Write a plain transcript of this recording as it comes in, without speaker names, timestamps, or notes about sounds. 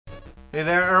Hey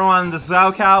there everyone, this is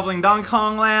Cowbling Donkey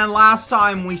Kong Land. Last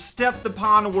time we stepped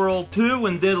upon World 2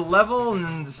 and did a level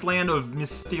in this land of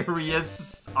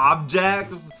mysterious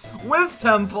objects with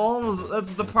temples.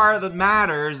 That's the part that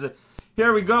matters.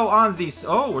 Here we go on these.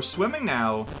 Oh, we're swimming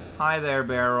now. Hi there,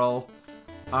 Barrel.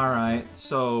 Alright,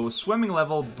 so swimming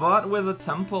level, but with a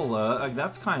temple.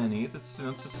 That's kind of neat. It's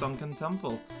a sunken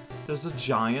temple. There's a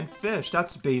giant fish.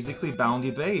 That's basically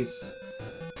Bounty Base.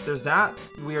 There's that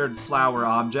weird flower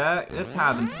object. It's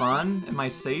having fun. Am I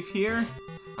safe here?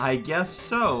 I guess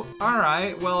so.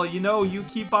 Alright, well, you know, you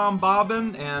keep on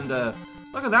bobbing, and,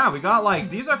 look at that. We got,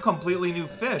 like, these are completely new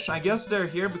fish. I guess they're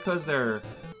here because they're,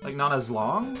 like, not as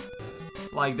long.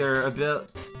 Like, they're a bit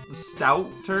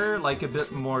stouter, like, a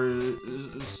bit more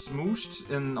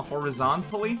smooshed and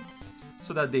horizontally,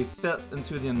 so that they fit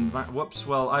into the environment. Whoops,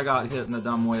 well, I got hit in a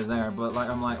dumb way there, but,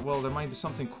 like, I'm like, well, there might be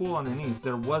something cool underneath.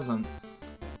 There wasn't.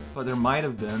 But there might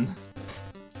have been.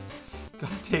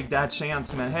 Gotta take that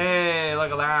chance, man. Hey, look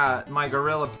at that. My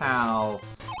gorilla pal.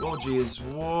 Oh, jeez.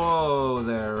 Whoa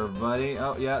there, buddy.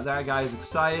 Oh, yeah, that guy's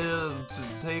excited to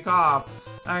take off.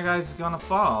 That guy's gonna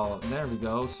fall. There we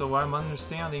go. So I'm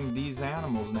understanding these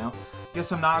animals now.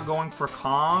 Guess I'm not going for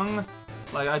Kong.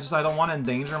 Like, I don't want to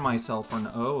endanger myself.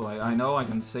 Or oh, like, I know I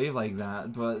can save like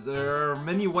that, but there are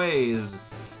many ways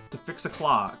to fix a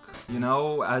clock. You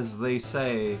know, as they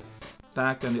say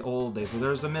back in the old days. Well,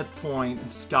 there's a midpoint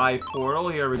sky portal.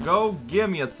 Here we go. Give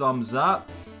me a thumbs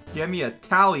up. Give me a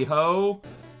tally-ho.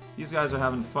 These guys are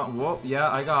having fun. Whoa,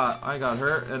 yeah, I got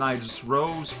hurt, and I just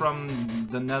rose from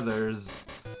the nethers,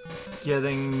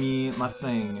 getting me my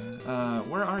thing.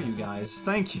 Where are you guys?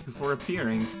 Thank you for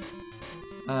appearing.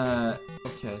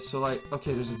 Okay, so like,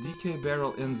 okay, there's a DK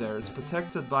barrel in there. It's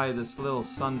protected by this little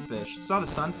sunfish. It's not a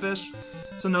sunfish.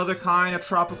 It's another kind of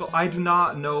tropical. I do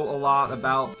not know a lot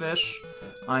about fish.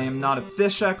 I am not a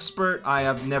fish expert. I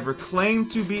have never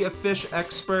claimed to be a fish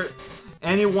expert.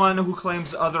 Anyone who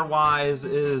claims otherwise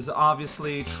is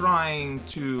obviously trying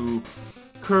to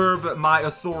curb my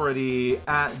authority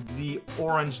at the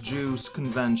Orange Juice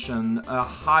Convention, a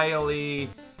highly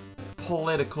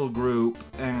political group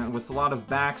and with a lot of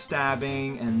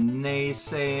backstabbing and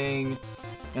naysaying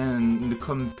and the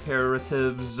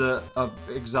comparatives of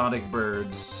exotic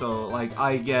birds. So, like,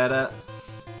 I get it,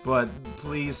 but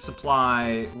please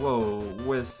supply, whoa,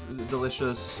 with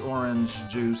delicious orange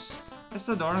juice. I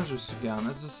said orange juice again.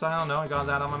 It's just, I don't know, I got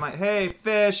that on my mind. Hey,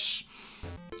 fish!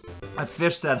 That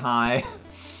fish said hi.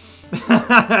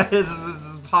 It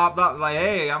just popped up like,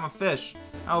 hey, I'm a fish.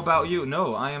 How about you?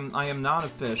 No, I am not a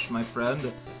fish, my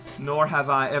friend. Nor have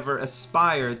I ever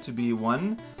aspired to be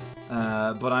one.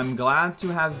 But I'm glad to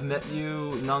have met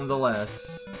you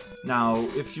nonetheless. Now,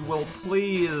 if you will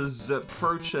please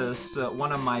purchase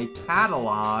one of my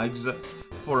catalogs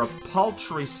for a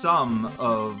paltry sum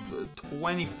of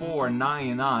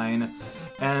 $24.99,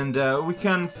 and we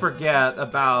can forget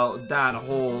about that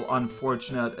whole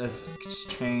unfortunate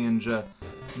exchange.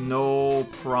 No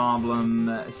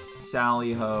problem,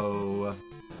 Sally-ho.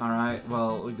 Alright,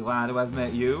 well, glad to have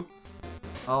met you.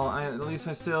 Oh, at least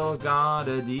I still got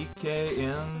a DK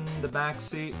in the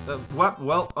backseat. What?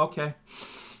 Well, okay.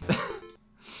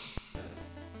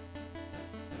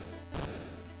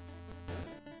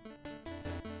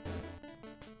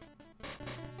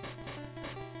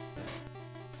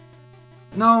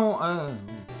 No,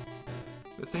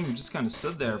 good thing you just kind of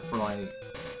stood there for like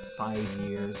 5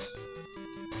 years.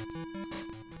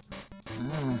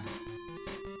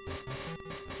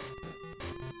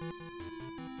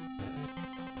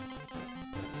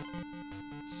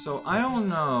 So, I don't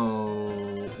know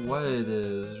what it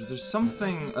is. There's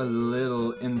something a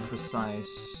little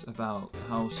imprecise about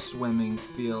how swimming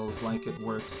feels like it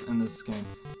works in this game.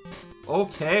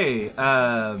 Okay,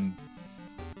 alright.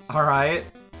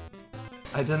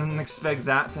 I didn't expect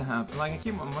that to happen. Like, I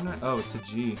keep wondering, oh, it's a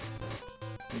G.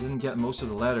 I didn't get most of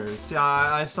the letters. See,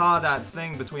 I saw that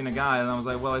thing between a guy, and I was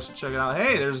like, well, I should check it out.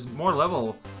 Hey, there's more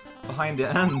level behind the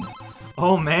end.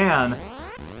 Oh, man.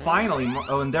 Finally,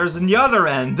 oh, and there's the other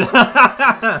end. 2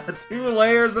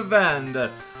 layers of end. I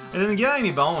didn't get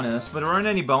any bonus, but there weren't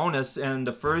any bonus in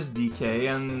the first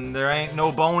DK, and there ain't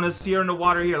no bonus here in the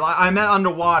water here. I meant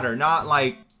underwater, not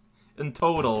like in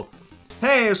total.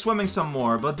 Hey, we're swimming some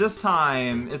more, but this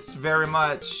time it's very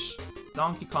much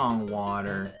Donkey Kong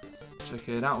water. Check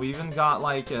it out. We even got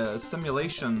like a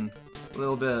simulation, a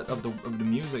little bit of the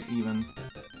music even.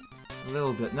 A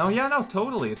little bit. No, yeah, no,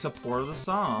 totally. It's a part of the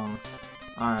song.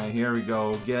 Alright, here we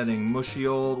go. Getting mushy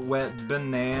old wet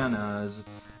bananas.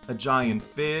 A giant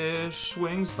fish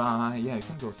swings by. Yeah, you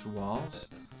can go through walls.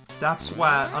 That's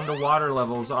what underwater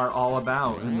levels are all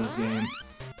about in this game.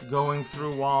 going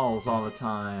through walls all the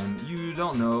time. You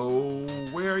don't know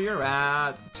where you're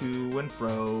at, to and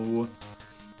fro.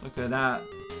 Look at that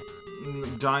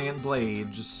giant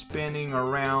blade just spinning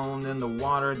around in the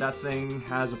water. That thing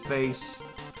has a face.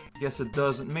 Guess it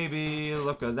doesn't. Maybe,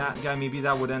 look at that guy. Maybe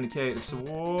that would indicate. So,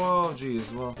 whoa, jeez.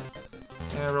 Well,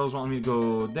 arrows want me to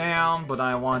go down, but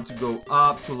I want to go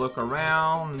up to look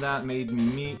around. That made me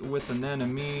meet with an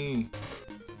enemy.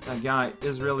 That guy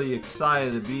is really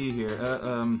excited to be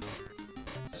here.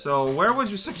 So where would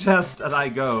you suggest that I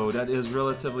go that is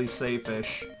relatively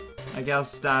safe-ish? I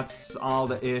guess that's all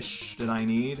the ish that I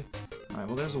need. Alright,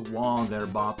 well there's a wall there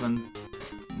bopping.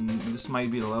 This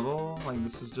might be the level. Like,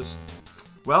 this is just...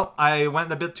 Well, I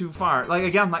went a bit too far. Like,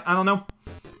 again, like, I don't know.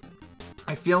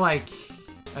 I feel like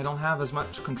I don't have as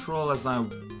much control as I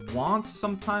want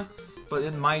sometimes. But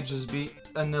it might just be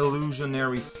an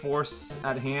illusionary force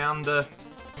at hand.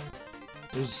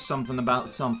 There's something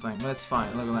about something. That's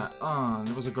fine. Look at that.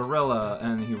 There was a gorilla,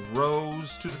 and he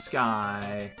rose to the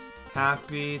sky.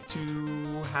 Happy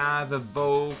to have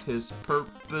evoked his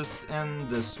purpose in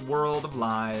this world of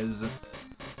lies. I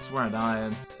swear I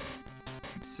died.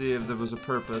 Let's see if there was a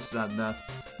purpose to that death.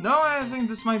 No, I think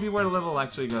this might be where the level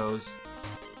actually goes.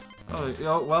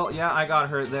 Oh, well, yeah, I got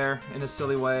hurt there in a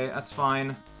silly way. That's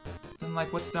fine. Then,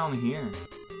 like, what's down here?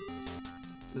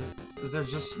 Is there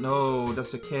just... No,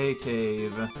 that's a K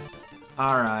cave.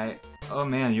 Alright. Oh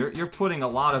man, you're putting a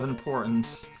lot of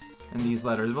importance in these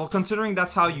letters. Well, considering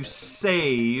that's how you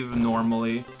save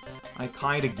normally, I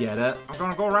kinda get it. I'm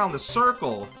gonna go around the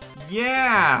circle.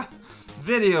 Yeah!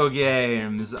 Video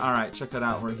games! Alright, check it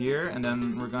out. We're here, and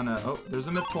then we're gonna... Oh, there's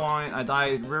a midpoint. I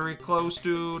died very close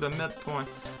to the midpoint.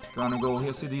 Gonna go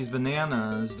here. See these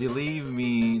bananas. They lead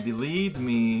me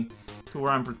to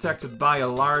where I'm protected by a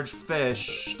large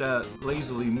fish that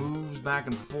lazily moves back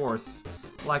and forth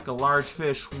like a large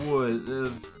fish would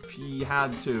if he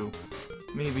had to.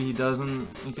 Maybe he doesn't.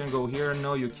 You can go here.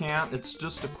 No, you can't. It's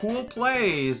just a cool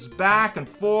place. Back and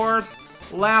forth,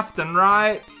 left and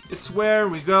right. It's where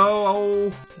we go. Oh,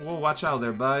 whoa, watch out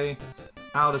there, buddy.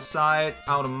 Out of sight,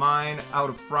 out of mind, out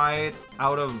of fright,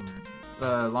 out of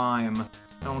lime.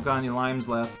 I don't got any limes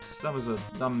left. That was a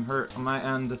dumb hurt on my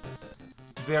end.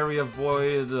 Very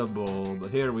avoidable,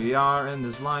 but here we are in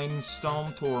this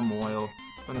limestone turmoil.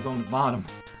 Gonna go on the bottom.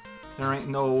 There ain't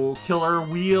no killer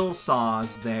wheel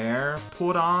saws there.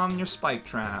 Put on your spike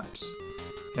traps.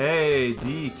 Hey,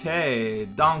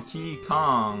 DK, Donkey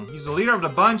Kong. He's the leader of the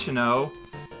bunch, you know.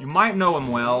 You might know him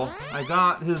well. I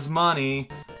got his money.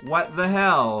 What the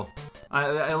hell?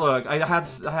 Look, I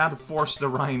had to force the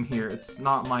rhyme here. It's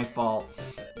not my fault.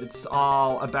 It's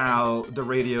all about the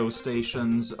radio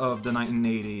stations of the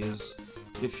 1980s.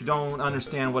 If you don't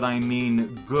understand what I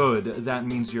mean, good, that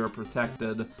means you're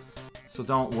protected. So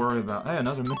don't worry about... Hey,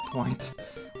 another midpoint.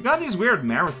 We got these weird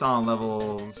marathon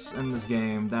levels in this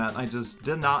game that I just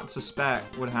did not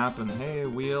suspect would happen. Hey,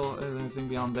 wheel, is anything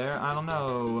beyond there? I don't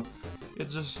know. It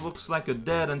just looks like a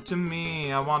dead end to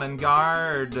me. I want to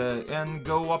guard and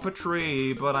go up a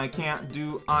tree, but I can't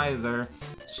do either.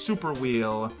 Super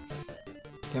wheel.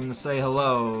 Came to say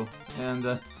hello, and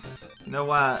you know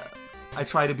what? I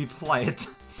try to be polite.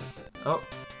 Oh,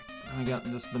 I got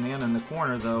this banana in the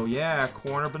corner though. Yeah,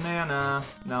 corner banana.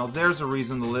 Now there's a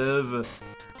reason to live.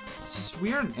 It's just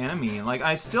weird enemy. Like,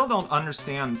 I still don't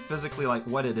understand physically like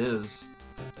what it is.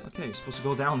 Okay, you're supposed to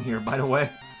go down here, by the way.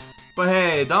 But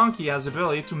hey, Donkey has the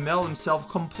ability to meld himself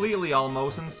completely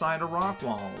almost inside a rock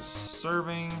wall,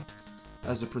 serving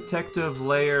as a protective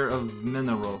layer of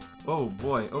mineral. Oh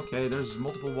boy, okay, there's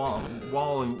multiple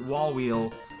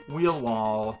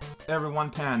wheel. Everyone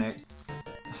panic.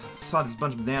 Saw this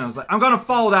bunch of bananas, like, I'm gonna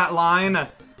follow that line!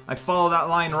 I followed that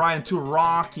line right into a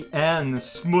rocky end,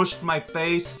 smushed my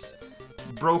face,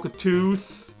 broke a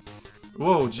tooth.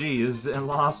 Whoa, geez, and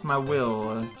lost my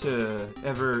will to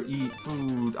ever eat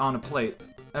food on a plate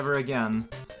ever again.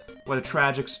 What a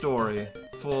tragic story,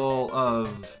 full of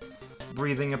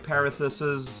breathing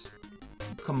apparatus,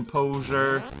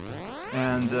 composure,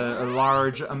 and a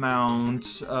large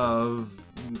amount of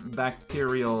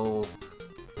bacterial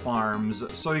farms.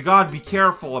 So you gotta be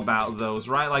careful about those,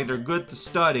 right? Like, they're good to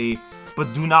study,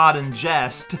 but do not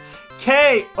ingest.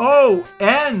 K-O-N-G!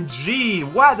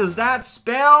 What does that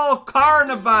spell?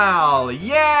 Carnival!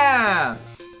 Yeah!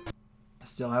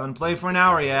 Still haven't played for an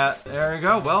hour yet. There you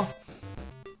go. Well,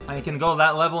 I can go to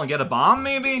that level and get a bomb,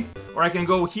 maybe? Or I can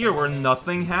go here where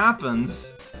nothing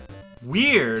happens.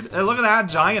 Weird. Hey, look at that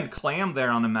giant clam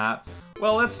there on the map.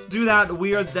 Well, let's do that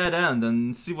weird dead end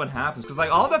and see what happens. Because,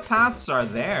 like, all the paths are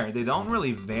there. They don't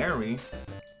really vary.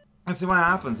 Let's see what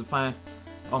happens if I...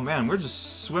 Oh, man, we're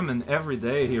just swimming every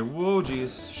day here. Whoa,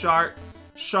 geez. Shark.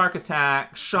 Shark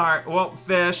attack. Shark. Well,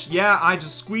 fish. Yeah, I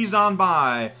just squeezed on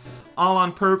by. All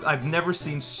on purpose. I've never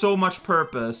seen so much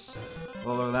purpose.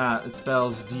 Well, look at that. It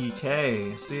spells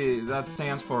DK. See, that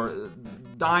stands for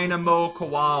Dynamo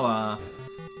Koala.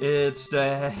 It's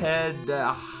the head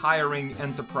hiring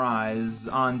enterprise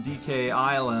on DK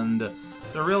Island.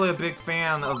 They're really a big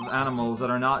fan of animals that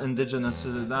are not indigenous to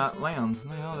that land.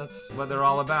 You know, that's what they're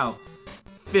all about.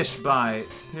 Fish bite.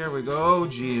 Here we go. Oh,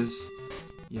 jeez.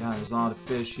 Yeah, there's a lot of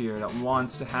fish here that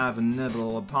wants to have a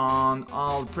nibble upon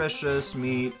all the precious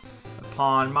meat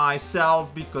upon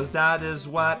myself, because that is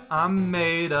what I'm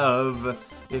made of.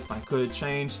 If I could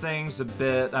change things a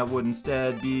bit, I would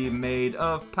instead be made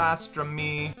of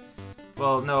pastrami.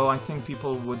 Well, no, I think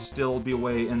people would still be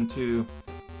way into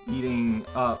eating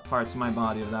up parts of my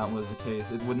body if that was the case.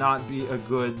 It would not be a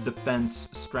good defense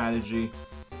strategy,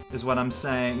 is what I'm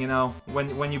saying. You know,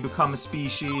 when you become a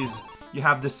species, you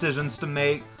have decisions to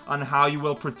make on how you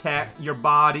will protect your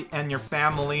body and your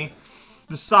family.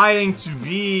 Deciding to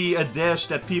be a dish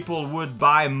that people would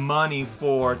buy money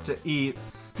for to eat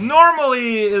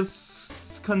normally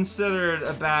is considered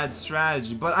a bad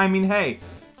strategy. But I mean, hey,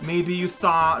 maybe you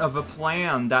thought of a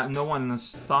plan that no one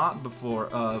has thought before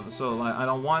of. So like, I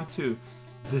don't want to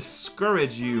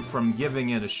discourage you from giving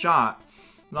it a shot.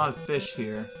 A lot of fish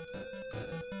here.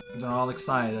 They're all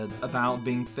excited about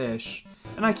being fish.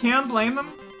 And I can't blame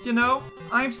them, you know?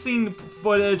 I've seen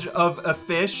footage of a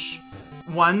fish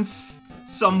once,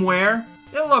 somewhere.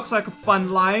 It looks like a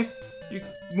fun life. You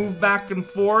move back and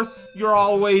forth. You're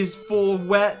always full of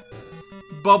wet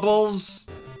bubbles.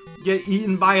 Get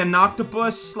eaten by an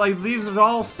octopus. Like, these are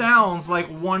all sounds like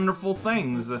wonderful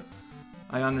things.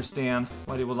 I understand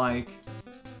why they would like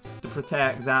to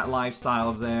protect that lifestyle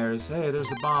of theirs. Hey, there's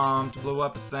a bomb to blow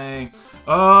up a thing.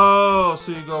 Oh,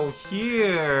 so you go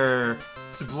here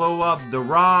to blow up the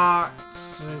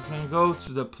rocks. You can go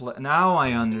to the now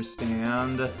I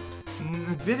understand.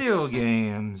 Video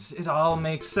games. It all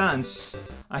makes sense.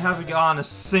 I haven't gotten a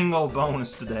single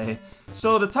bonus today.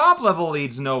 So the top level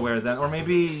leads nowhere then. Or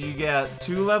maybe you get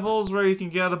 2 levels where you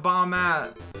can get a bomb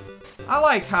at. I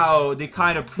like how they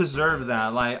kind of preserve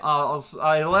that. Like,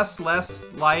 I less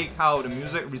like how the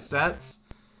music resets.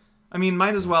 I mean,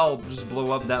 might as well just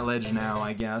blow up that ledge now,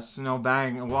 I guess. You know,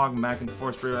 walking back and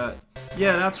forth.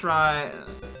 Yeah, that's right.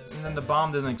 And then the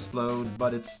bomb didn't explode,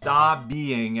 but it stopped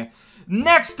being.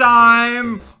 Next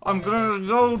time, I'm gonna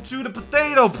go to the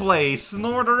potato place and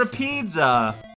order a pizza.